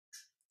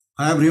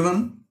Hi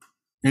everyone.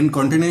 In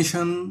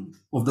continuation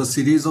of the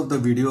series of the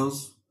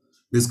videos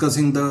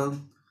discussing the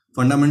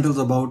fundamentals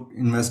about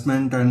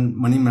investment and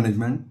money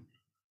management,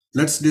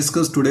 let's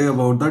discuss today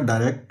about the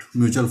direct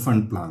mutual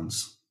fund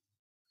plans.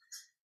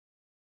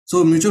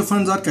 So mutual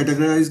funds are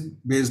categorized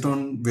based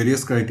on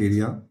various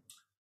criteria,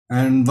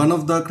 and one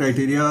of the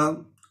criteria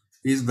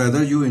is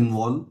whether you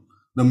involve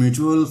the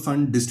mutual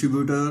fund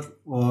distributor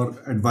or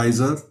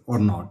advisor or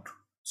not.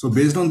 So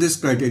based on this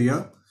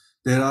criteria,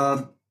 there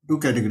are two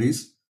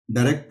categories: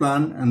 direct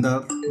plan and the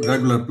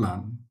regular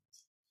plan.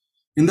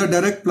 In the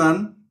direct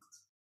plan,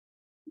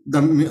 the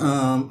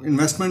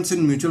investments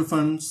in mutual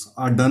funds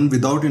are done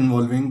without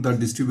involving the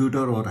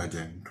distributor or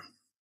agent.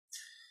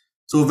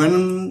 So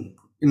when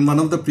in one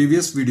of the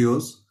previous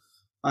videos,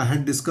 I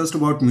had discussed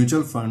about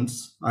mutual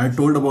funds, I had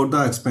told about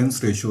the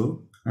expense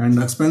ratio,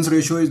 and expense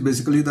ratio is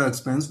basically the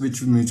expense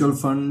which mutual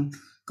fund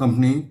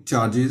company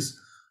charges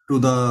to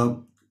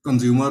the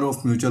consumer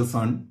of mutual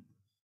fund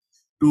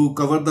to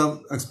cover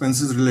the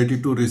expenses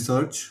related to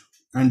research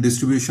and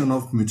distribution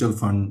of mutual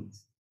fund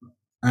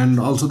and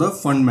also the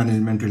fund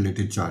management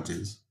related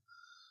charges.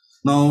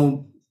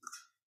 Now,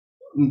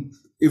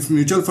 if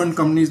mutual fund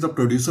company is the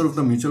producer of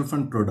the mutual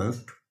fund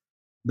product,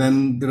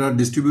 then there are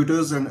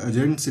distributors and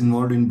agents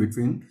involved in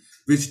between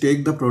which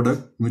take the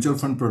product, mutual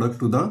fund product,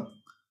 to the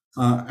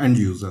end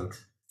user.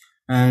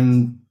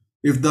 And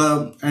if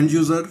the end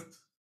user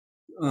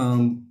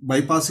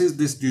bypasses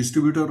this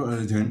distributor or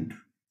agent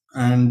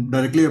and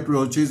directly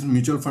approaches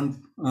mutual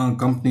fund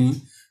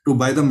company to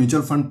buy the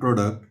mutual fund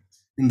product,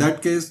 in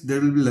that case there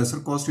will be lesser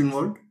cost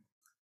involved,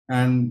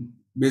 and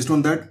based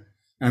on that,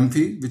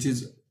 AMFI, which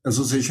is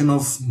Association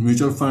of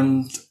Mutual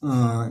Funds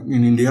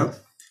in India,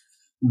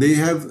 they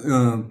have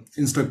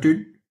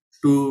instructed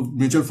to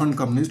mutual fund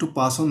companies to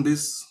pass on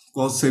this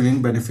cost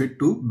saving benefit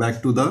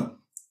back to the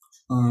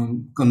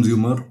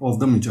consumer of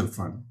the mutual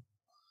fund.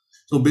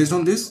 So based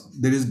on this,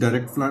 there is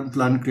direct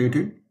plan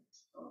created.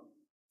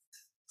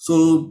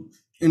 So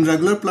in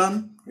regular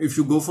plan, if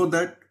you go for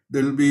that,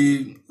 there will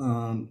be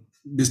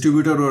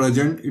distributor or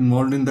agent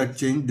involved in that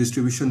chain,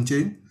 distribution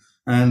chain,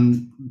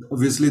 and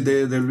obviously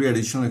there will be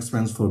additional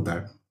expense for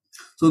that.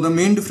 So the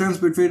main difference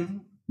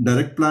between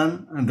direct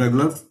plan and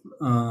regular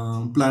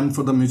plan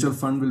for the mutual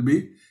fund will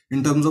be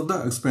in terms of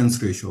the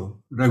expense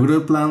ratio. Regular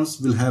plans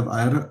will have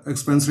higher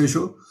expense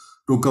ratio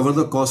to cover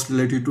the cost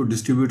related to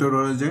distributor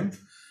or agent,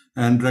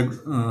 and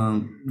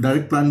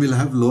direct plan will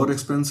have lower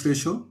expense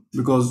ratio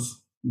because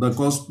the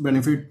cost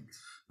benefit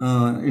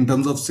in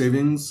terms of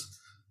savings,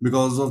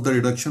 because of the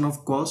reduction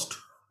of cost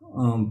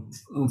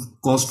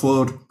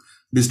for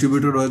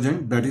distributor or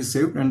agent, that is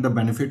saved, and the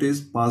benefit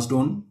is passed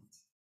on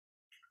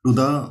to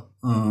the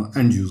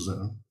end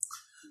user.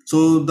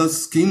 So the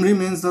scheme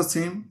remains the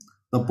same,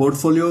 the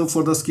portfolio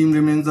for the scheme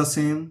remains the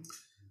same,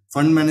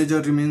 fund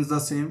manager remains the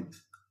same,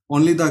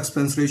 only the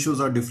expense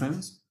ratios are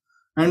different,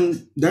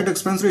 and that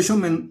expense ratio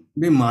may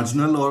be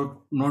marginal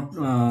or not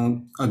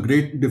a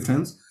great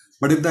difference.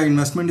 But if the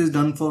investment is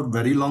done for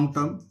very long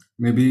term,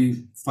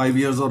 maybe 5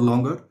 years or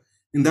longer,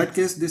 in that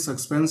case this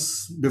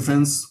expense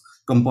difference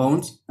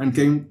compounds and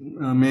can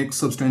make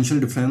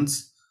substantial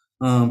difference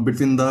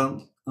between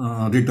the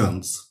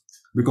returns,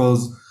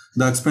 because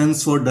the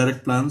expense for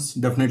direct plans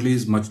definitely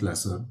is much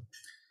lesser.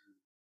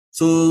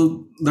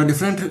 So the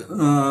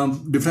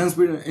difference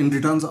in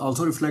returns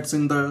also reflects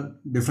in the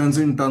difference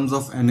in terms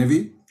of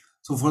NAV.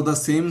 So for the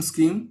same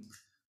scheme,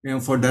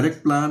 for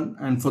direct plan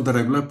and for the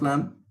regular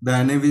plan, the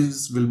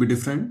NAVs will be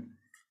different,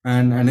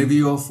 and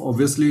NAV of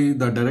obviously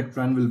the direct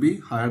plan will be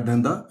higher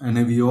than the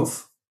NAV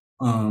of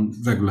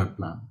regular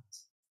plan.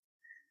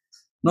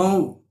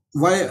 Now,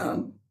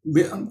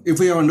 if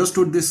we have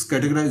understood this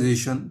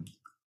categorization,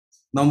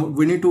 now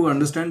we need to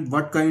understand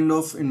what kind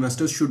of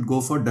investors should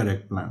go for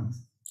direct plan.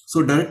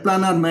 So direct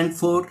plan are meant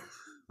for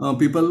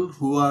people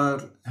who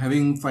are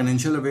having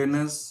financial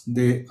awareness.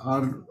 They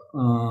are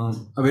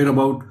aware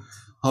about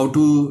how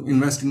to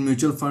invest in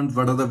mutual funds,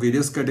 what are the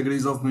various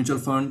categories of mutual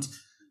funds,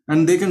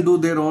 and they can do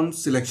their own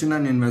selection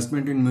and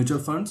investment in mutual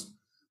funds.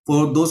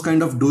 For those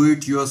kind of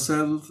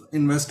do-it-yourself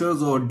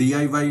investors or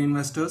DIY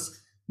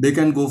investors, they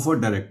can go for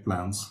direct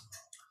plans.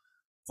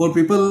 For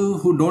people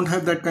who don't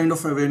have that kind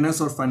of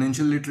awareness or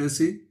financial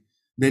literacy,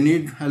 they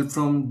need help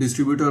from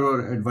distributor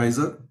or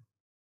advisor.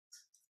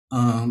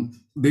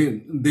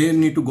 They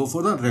need to go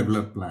for the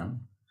regular plan.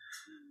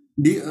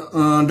 The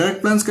direct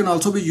plans can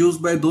also be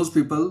used by those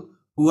people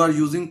who are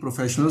using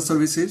professional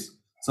services,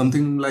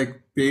 something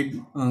like paid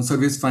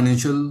service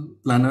financial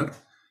planner.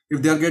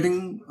 If they are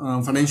getting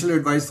financial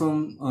advice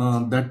from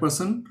that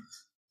person,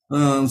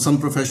 some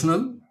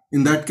professional,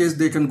 in that case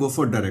they can go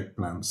for direct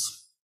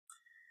plans.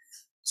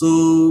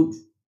 So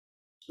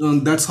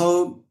that's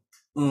how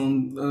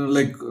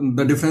like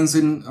the difference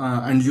in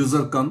end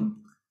user come.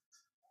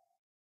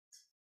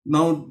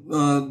 Now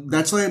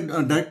that's why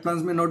direct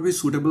plans may not be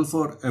suitable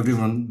for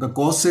everyone. The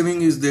cost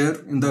saving is there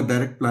in the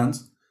direct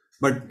plans,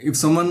 but if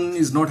someone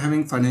is not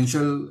having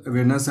financial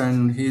awareness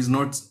and he is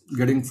not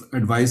getting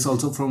advice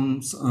also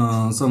from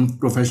some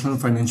professional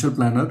financial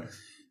planner,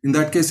 in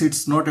that case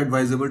it's not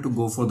advisable to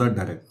go for the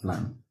direct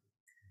plan.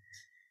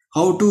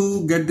 How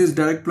to get these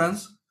direct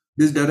plans?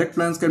 These direct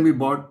plans can be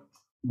bought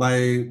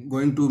by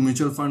going to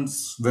mutual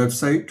funds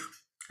website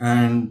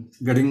and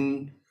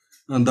getting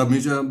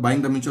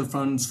buying the mutual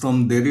funds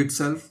from there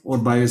itself, or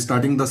by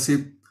starting the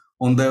SIP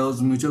on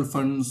those mutual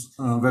funds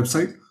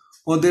website.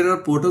 Or there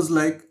are portals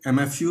like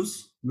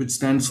MFUs, which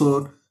stands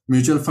for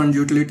mutual fund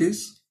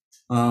utilities.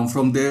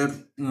 From there,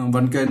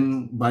 one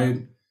can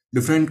buy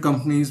different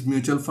companies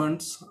mutual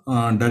funds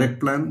direct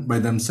plan by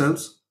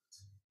themselves.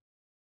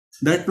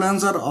 Direct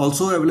plans are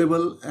also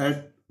available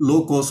at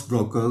low cost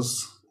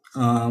brokers,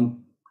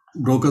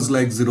 brokers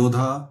like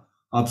Zerodha,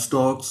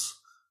 Upstocks.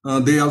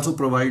 They also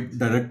provide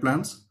direct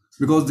plans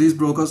because these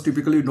brokers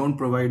typically don't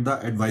provide the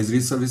advisory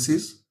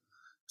services.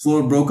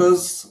 For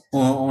brokers,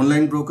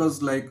 online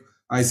brokers like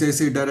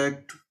ICICI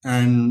Direct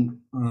and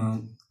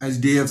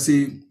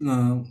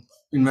HDFC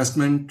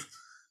investment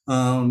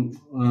um,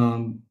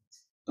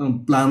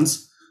 um,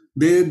 plans,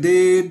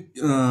 they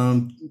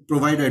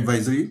provide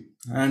advisory,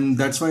 and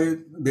that's why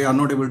they are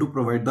not able to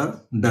provide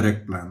the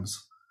direct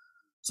plans.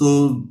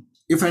 So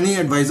if any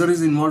advisor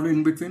is involved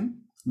in between,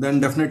 then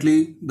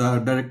definitely the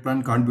direct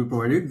plan can't be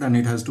provided. Then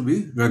it has to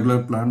be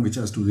regular plan which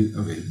has to be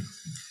availed.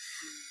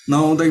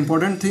 Now, the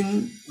important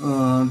thing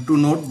to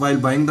note while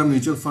buying the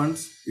mutual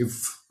funds,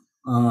 if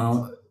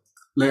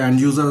like end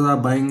users are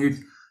buying it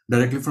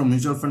directly from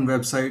mutual fund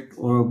website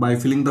or by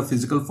filling the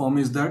physical form,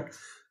 is that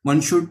one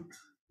should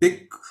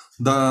pick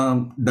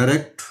the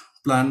direct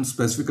plan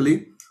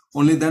specifically.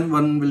 Only then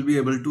one will be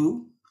able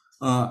to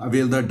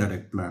avail the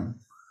direct plan.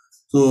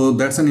 So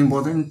that's an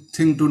important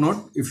thing to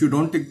note. If you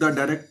don't tick the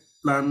direct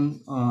plan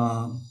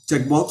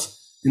checkbox,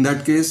 in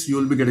that case you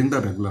will be getting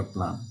the regular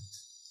plan.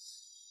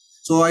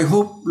 So I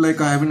hope like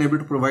I have been able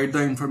to provide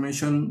the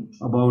information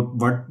about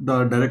what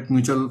the direct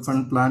mutual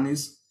fund plan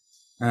is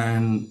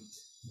and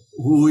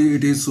who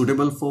it is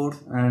suitable for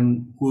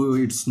and who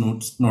it's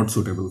not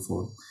suitable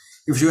for.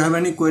 If you have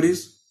any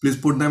queries, please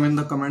put them in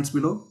the comments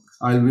below.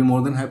 I'll be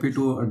more than happy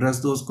to address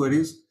those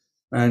queries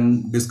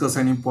and discuss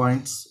any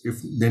points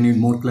if they need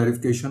more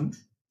clarification.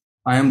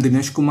 I am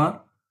Dinesh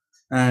Kumar,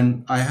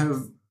 and I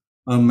have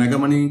a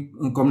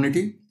MegaMoney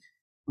community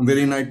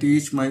wherein I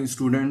teach my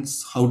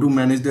students how to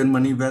manage their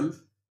money well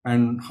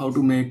and how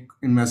to make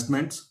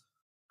investments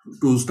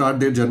to start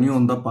their journey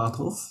on the path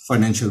of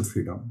financial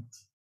freedom.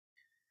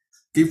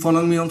 Keep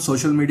following me on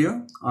social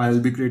media. I'll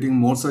be creating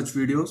more such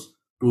videos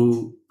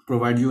to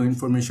provide you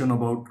information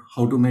about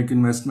how to make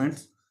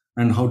investments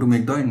and how to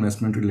make the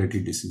investment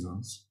related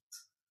decisions.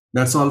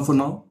 That's all for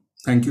now.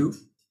 Thank you.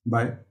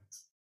 Bye.